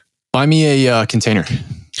 Buy me a container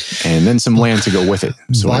and then some land to go with it.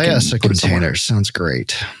 So buy us a container. Sounds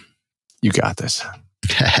great. You got this.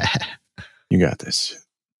 You got this.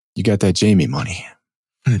 You got that Jamie money.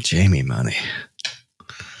 Jamie money.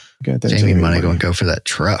 You got that Jamie money going to go for that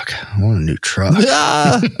truck. I want a new truck.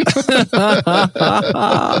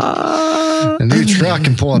 A new truck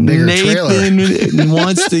can pull a bigger trailer. Nathan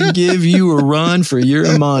wants to give you a run for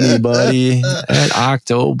your money, buddy, at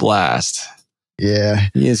Octoblast. Yeah.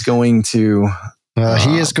 He is going to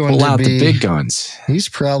he is going pull to out be, the big guns. He's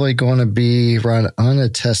probably going to be run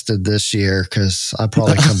unattested this year because I'll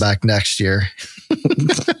probably come back next year.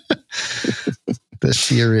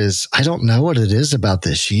 This year I don't know what it is about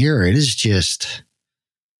this year. It is just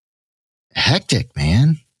hectic,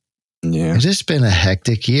 man. Yeah. It's just been a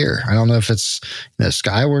hectic year. I don't know if it's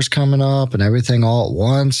Skywar's coming up and everything all at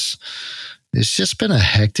once. It's just been a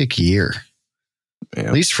hectic year,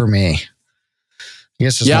 at least for me. I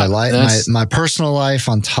guess it's my life, my personal life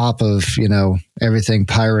on top of, everything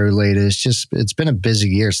pyro related. It's been a busy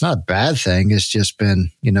year. It's not a bad thing. It's just been,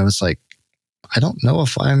 it's like, I don't know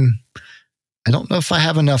if I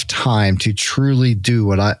have enough time to truly do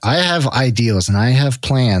what I have ideals and I have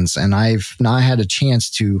plans, and I've not had a chance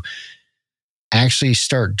to actually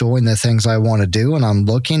start doing the things I want to do. And I'm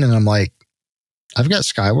looking and I'm like, I've got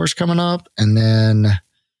Skywars coming up, and then,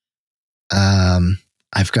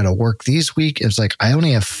 I've got to work these week. It's like, I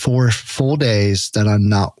only have 4 full days that I'm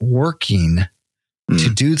not working to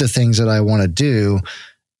do the things that I want to do.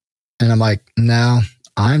 And I'm like, no,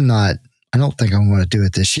 I don't think I'm going to do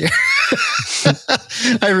it this year.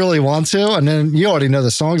 I really want to. And then you already know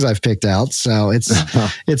the songs I've picked out. So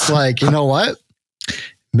it's like, you know what?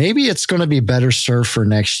 Maybe it's going to be better served for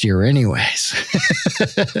next year anyways,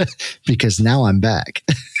 because now I'm back.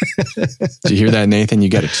 Did you hear that, Nathan? You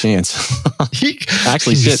got a chance.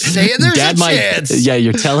 Actually, shit. Saying there's a chance. Yeah,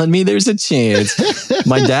 you're telling me there's a chance.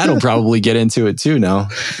 My dad will probably get into it too now.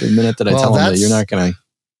 The minute that I tell him that you're not going to.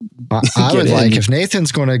 I would like, if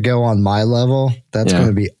Nathan's going to go on my level, that's going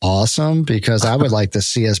to be awesome, because I would like to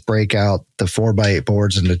see us break out the 4x8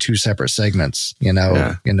 boards into 2 separate segments,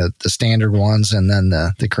 the standard ones and then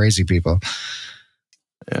the crazy people.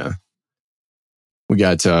 Yeah. We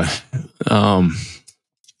got, I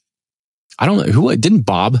don't know who didn't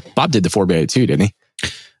Bob did the 4x8 too, didn't he?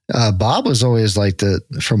 Bob was always like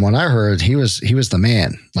from what I heard, he was the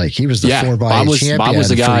man. Like he was the 4x8 champion. Bob was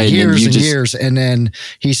the guy for years and years. And then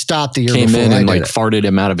he stopped the year before. Came in and farted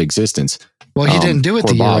him out of existence. Well, he didn't do it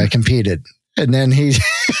the year I competed. And then he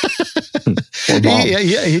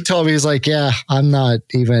told me, he's like, yeah, I'm not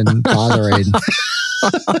even bothering.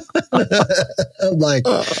 I'm like,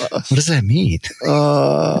 what does that mean?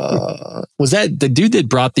 Was that the dude that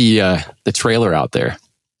brought the trailer out there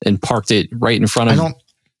and parked it right in front of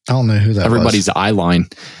I don't know who that everybody's eye line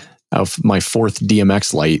of my 4th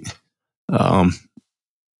DMX light.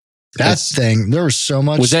 That thing, there was so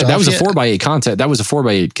much stuff. That was a 4x8 contest. That was a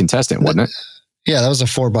 4x8 contestant, wasn't it? Yeah, that was a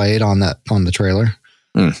 4x8 on the trailer.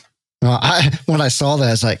 When I saw that,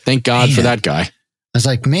 I was like, thank God for that guy. I was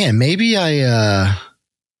like, man, maybe I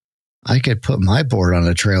could put my board on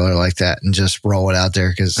a trailer like that and just roll it out there,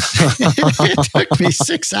 because it took me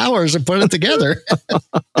 6 hours to put it together.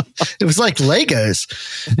 It was like Legos,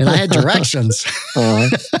 and I had directions.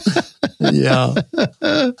 Yeah.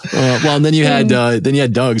 Well, and then you had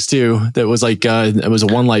Doug's too. That was like it was a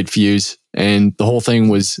 1 light fuse, and the whole thing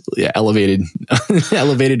was elevated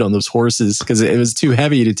on those horses because it was too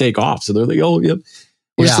heavy to take off. So they're like, "Oh, yep,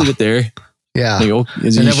 we'll just leave it there." Yeah. And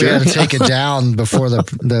then we had to take it down before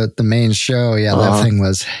the main show. Yeah, that thing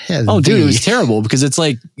was heavy. Oh, dude, it was terrible because it's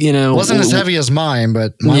like, it wasn't as heavy as mine,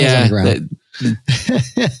 but mine was on the ground.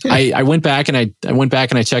 I went back and I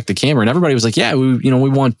checked the camera, and everybody was like, yeah, we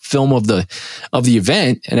want film of the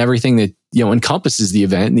event and everything that, encompasses the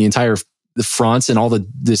event and the fronts and all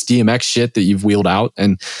this DMX shit that you've wheeled out.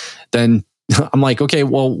 And then I'm like, okay,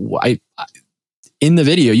 well, in the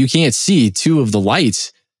video, you can't see two of the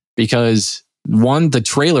lights because one, the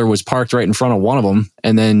trailer was parked right in front of one of them,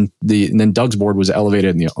 and then Doug's board was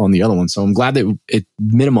elevated on the other one. So I'm glad that at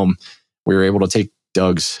minimum we were able to take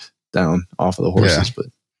Doug's down off of the horses. But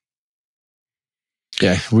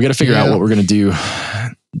yeah, we got to figure out what we're gonna do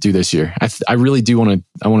this year. I really do want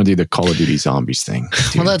to do the Call of Duty Zombies thing.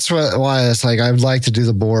 Dude. Well, that's why it's like I'd like to do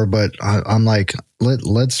the board, but I'm like,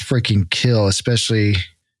 let's freaking kill. Especially,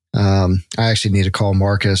 I actually need to call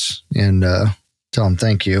Marcus and tell him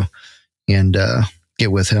thank you, and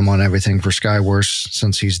get with him on everything for Skywars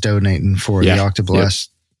since he's donating for the Octoblast.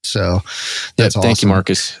 Yep. So that's awesome. Thank you,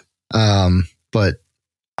 Marcus. But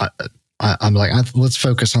I'm like, let's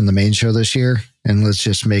focus on the main show this year and let's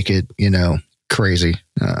just make it, crazy.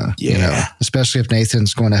 Especially if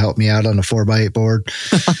Nathan's going to help me out on a 4x8 board.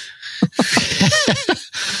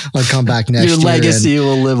 I'll come back next year. Your legacy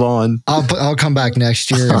will live on. I'll come back next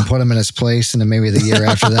year and put him in his place, and then maybe the year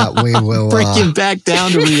after that we will bring him back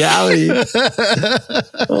down to reality. And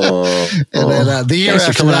then the year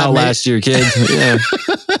after coming out last year, kid. Yeah,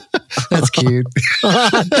 that's cute.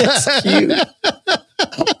 That's cute.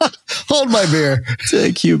 Hold my beer. It's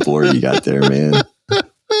a cute board you got there, man.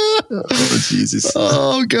 Oh Jesus!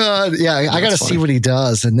 Oh God! Yeah, I got to see what he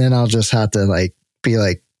does, and then I'll just have to be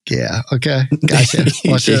like, yeah, okay, gotcha.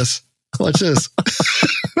 Watch this.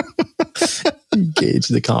 Engage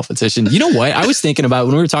the competition. You know what? I was thinking about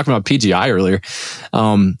when we were talking about PGI earlier.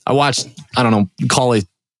 I watched, call it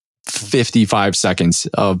 55 seconds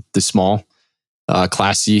of the small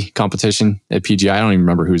Class C competition at PGI. I don't even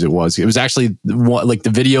remember whose it was. It was actually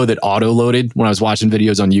the video that auto loaded when I was watching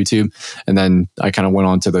videos on YouTube, and then I kind of went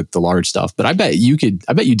on to the large stuff. But I bet you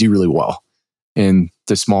do really well in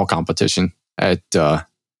the small competition at.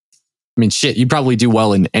 You'd probably do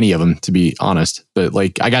well in any of them, to be honest. But I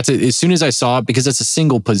got to, as soon as I saw it, because it's a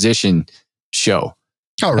single position show.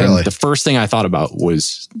 Oh, really? And the first thing I thought about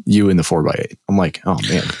was you in the 4x8. I'm like, oh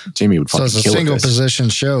man, Jamie would fucking kill it. So it's a single position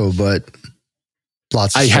show, but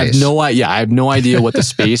lots of space. I have no idea what the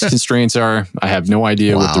space constraints are. I have no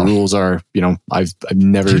idea what the rules are. I've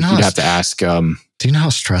never, you'd have to ask. Do you know how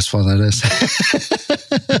stressful that is?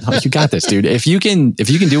 Oh, you got this, dude. If you can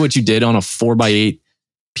do what you did on a 4x8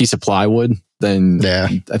 piece of plywood, then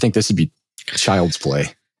I think this would be child's play.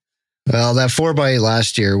 Well, that 4x8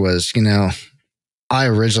 last year was, I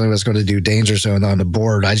originally was going to do Danger Zone on the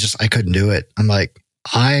board. I couldn't do it. I'm like,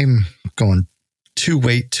 I'm going to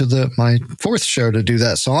wait to my fourth show to do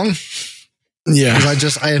that song. Yeah.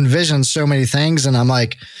 Because I envisioned so many things, and I'm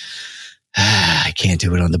like, I can't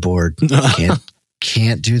do it on the board.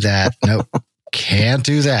 Can't do that. Nope. Can't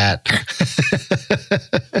do that.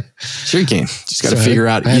 Sure you can. Just got to figure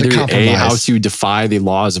out either A, how to defy the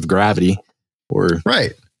laws of gravity, or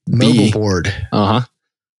mobile board. The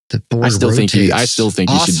board I still think you should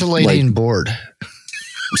oscillating board.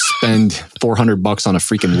 Spend $400 on a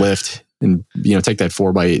freaking lift, and take that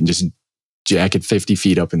 4x8 and just jack it 50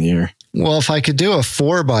 feet up in the air. Well, if I could do a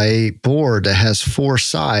 4x8 board that has 4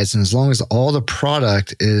 sides, and as long as all the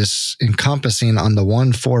product is encompassing on the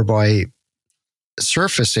one 4x8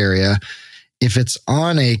 surface area, if it's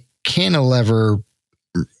on a cantilever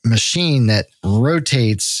machine that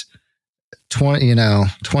rotates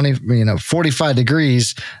 45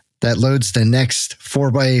 degrees, that loads the next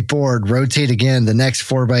 4x8 board, rotate again the next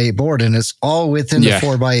 4x8 board, and it's all within the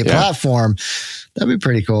 4x8 platform. That'd be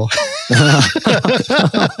pretty cool.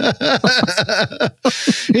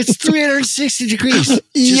 It's 360 degrees.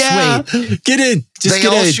 Just wait. Get in. They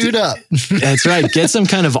all shoot up. That's right. Get some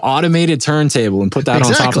kind of automated turntable and put that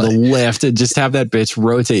on top of the lift, and just have that bitch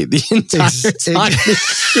rotate the entire time the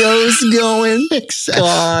show's going.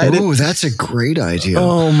 God. Ooh, that's a great idea.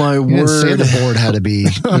 Oh my word. Didn't say the board had to be,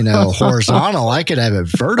 horizontal. I could have it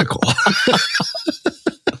vertical.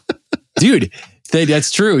 Dude,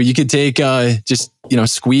 that's true. You could take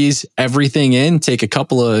squeeze everything in, take a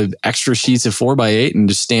couple of extra sheets of 4x8 and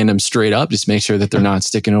just stand them straight up. Just make sure that they're not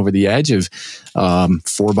sticking over the edge of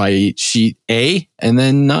 4x8 sheet A, and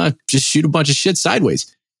then just shoot a bunch of shit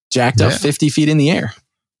sideways, jacked up 50 feet in the air.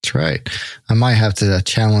 That's right. I might have to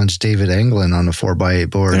challenge David Englund on a 4x8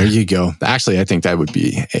 board. There you go. Actually, I think that would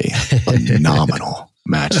be a phenomenal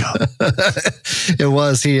matchup. It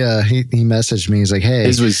was. He messaged me. He's like, "Hey,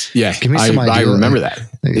 His was give me some I idea." remember that.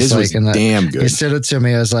 His was damn good. He sent it to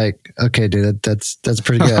me. I was like, "Okay, dude, that's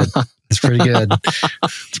pretty good. It's pretty good.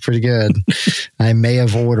 It's pretty good." I may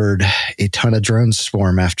have ordered a ton of drone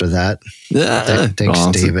swarm after that. Thanks,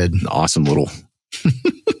 David. Awesome little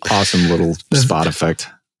spot effect.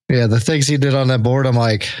 Yeah, the things he did on that board, I'm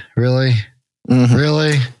like, really? Mm-hmm.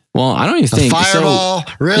 Really? Well, I don't even think fireball.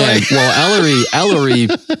 So, really? Yeah, well, Ellery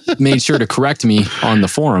made sure to correct me on the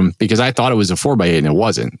forum because I thought it was a 4x8 and it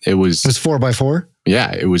wasn't. It was 4x4.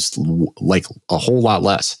 Yeah, it was like a whole lot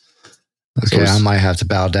less. Okay, I might have to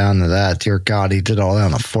bow down to that. Dear God, he did all that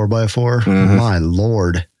on a 4x4. Mm-hmm. My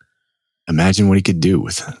Lord! Imagine what he could do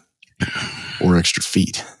with 4 extra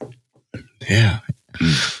feet. Yeah.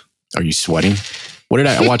 Are you sweating?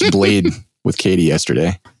 I watched Blade with Katie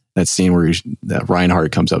yesterday. That scene where that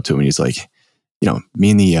Reinhardt comes up to him and he's like,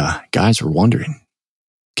 me and the guys were wondering,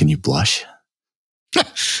 can you blush?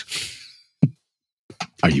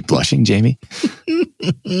 Are you blushing, Jamie?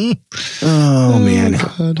 Oh, man.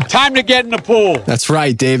 God. Time to get in the pool. That's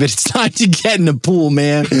right, David. It's time to get in the pool,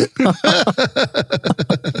 man.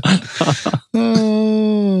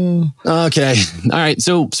 Okay. All right.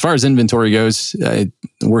 So as far as inventory goes,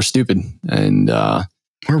 we're stupid. And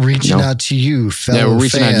we're reaching out to you, fellow Yeah, we're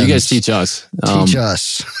reaching fans. out. You guys teach us. Teach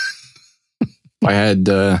us. If I had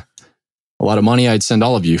a lot of money, I'd send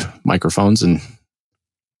all of you microphones and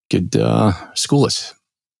could school us.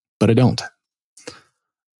 But I don't.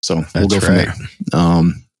 So we'll go from there.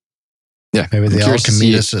 Yeah. Maybe they all can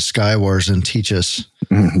meet us at Skywars and teach us.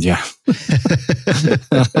 Yeah.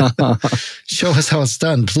 Show us how it's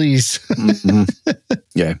done, please.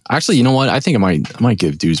 Yeah. Actually, you know what? I think I might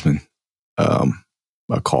give Duzman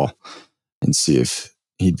a call and see if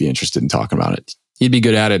he'd be interested in talking about it. He'd be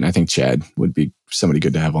good at it, and I think Chad would be somebody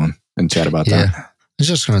good to have on and chat about that. I was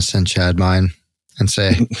just going to send Chad mine and say,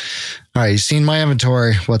 all right, you've seen my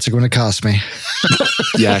inventory. What's it going to cost me?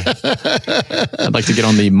 Yeah. I'd like to get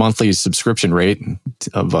on the monthly subscription rate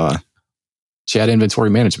of Chad Inventory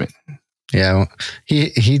Management. Yeah.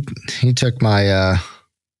 He took my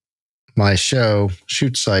my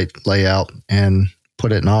shoot site layout and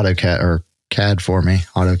put it in AutoCAD or CAD for me,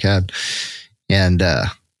 AutoCAD. And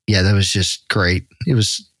that was just great. It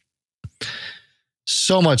was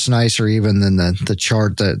so much nicer even than the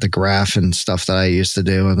chart, the graph and stuff that I used to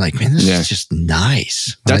do. I'm like, man, this is just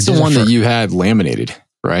nice. That's the one that you had laminated,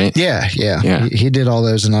 right? Yeah. He did all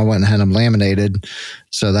those and I went and had them laminated.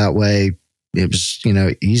 So that way it was,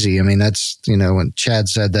 easy. I mean, that's, when Chad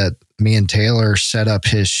said that me and Taylor set up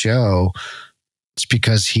his show, it's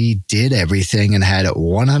because he did everything and had it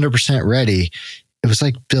 100% ready. It was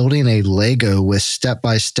like building a Lego with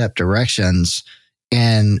step-by-step directions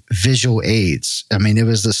and visual aids. I mean, it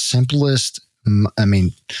was the simplest,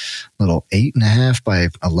 little 8.5 by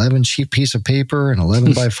 11 sheet piece of paper and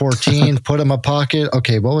 11 by 14, put in my pocket.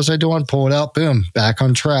 Okay, what was I doing? Pull it out. Boom, back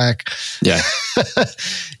on track. Yeah.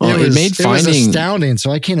 Well, it was astounding.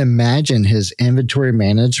 So I can't imagine his inventory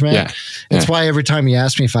management. Yeah. That's why every time he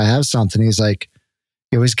asks me if I have something, he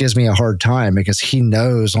always gives me a hard time because he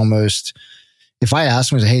knows almost, if I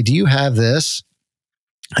ask him, hey, do you have this?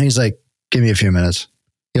 And he's like, give me a few minutes.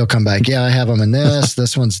 He'll come back. Yeah, I have them in this.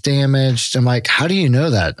 This one's damaged. I'm like, how do you know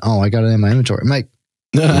that? Oh, I got it in my inventory. I'm like,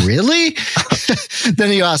 really?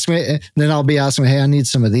 Then he'll ask me, then I'll be asking, hey, I need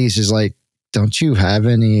some of these. He's like, don't you have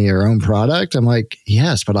any of your own product? I'm like,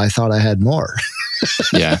 yes, but I thought I had more.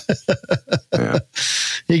 Yeah.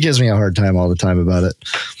 He gives me a hard time all the time about it.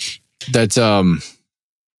 That's,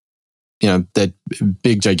 that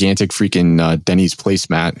big, gigantic freaking Denny's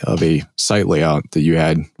placemat of a site layout that you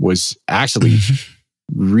had was actually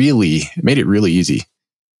made it really easy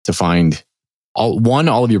to find all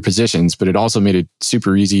of your positions, but it also made it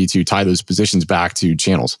super easy to tie those positions back to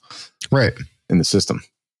channels right in the system.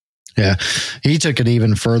 Yeah. He took it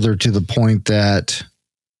even further to the point that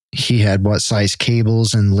he had what size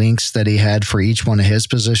cables and links that he had for each one of his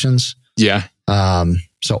positions. Yeah.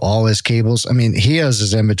 So all his cables, I mean, he has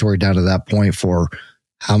his inventory down to that point for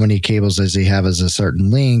how many cables does he have as a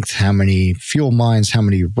certain length, how many fuel mines, how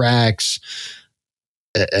many racks.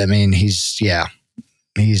 I mean, he's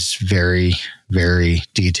very, very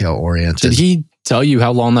detail oriented. Did he tell you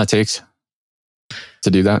how long that takes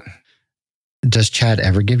to do that? Does Chad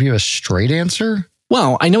ever give you a straight answer?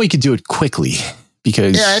 Well, I know he could do it quickly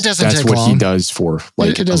because that's what he does for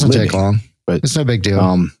it doesn't take long, but it's no big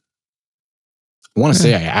deal. I want to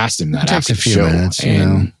say I asked him that after the show, minutes,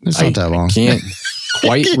 and it's not that long. I can't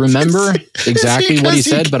quite remember exactly what he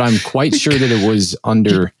said, but I'm quite sure that it was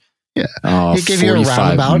under. Yeah, he gave you a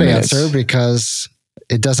roundabout answer because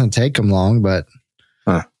it doesn't take him long, but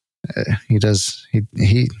He does.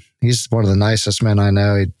 He's one of the nicest men I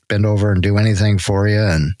know. He'd bend over and do anything for you.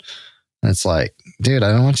 And it's like, dude,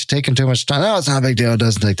 I don't want you taking too much time. No, it's not a big deal. It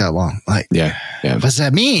doesn't take that long. Like, yeah. What does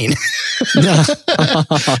that mean? Does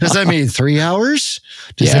that mean 3 hours?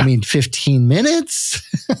 Does that mean 15 minutes?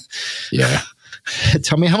 Yeah.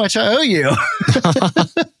 Tell me how much I owe you.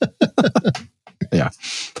 Yeah.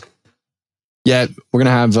 Yeah. We're going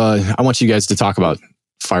to have, I want you guys to talk about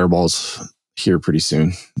fireballs here pretty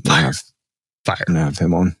soon. Fire. And have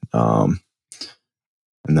him on.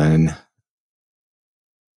 And then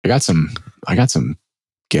I got some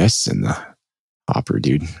guests in the hopper,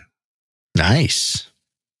 dude. Nice.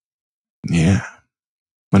 Yeah.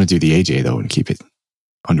 I'm going to do the AJ though and keep it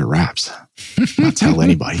under wraps. Not tell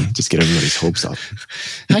anybody. Just get everybody's hopes up.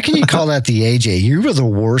 How can you call that the AJ? You were the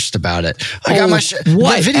worst about it. I got my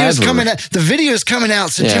the video's coming out. The video's coming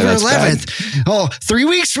out September 11th. Oh, 3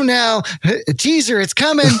 weeks from now. A teaser. It's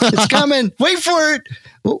coming. It's coming. Wait for it.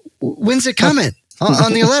 When's it coming?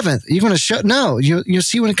 On the 11th. You're going to show? No, you'll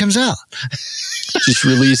see when it comes out. Just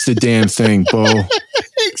release the damn thing, Bo.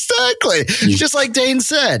 Exactly. Just like Dane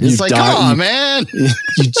said. It's like, come on, man. You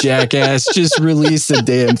jackass. Just release the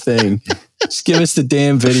damn thing. Just give us the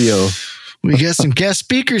damn video. We got some guest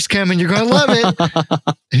speakers coming. You're going to love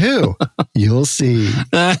it. Who? You'll see.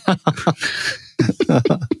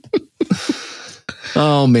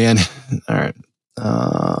 Oh, man. All right.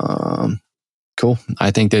 Cool.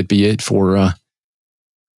 I think that'd be it for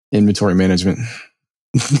inventory management.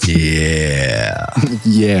 Yeah.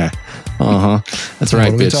 Yeah. That's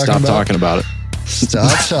right, bitch. Stop talking about it.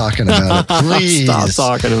 Stop talking about it, please. Stop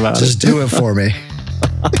talking about Just do it for me.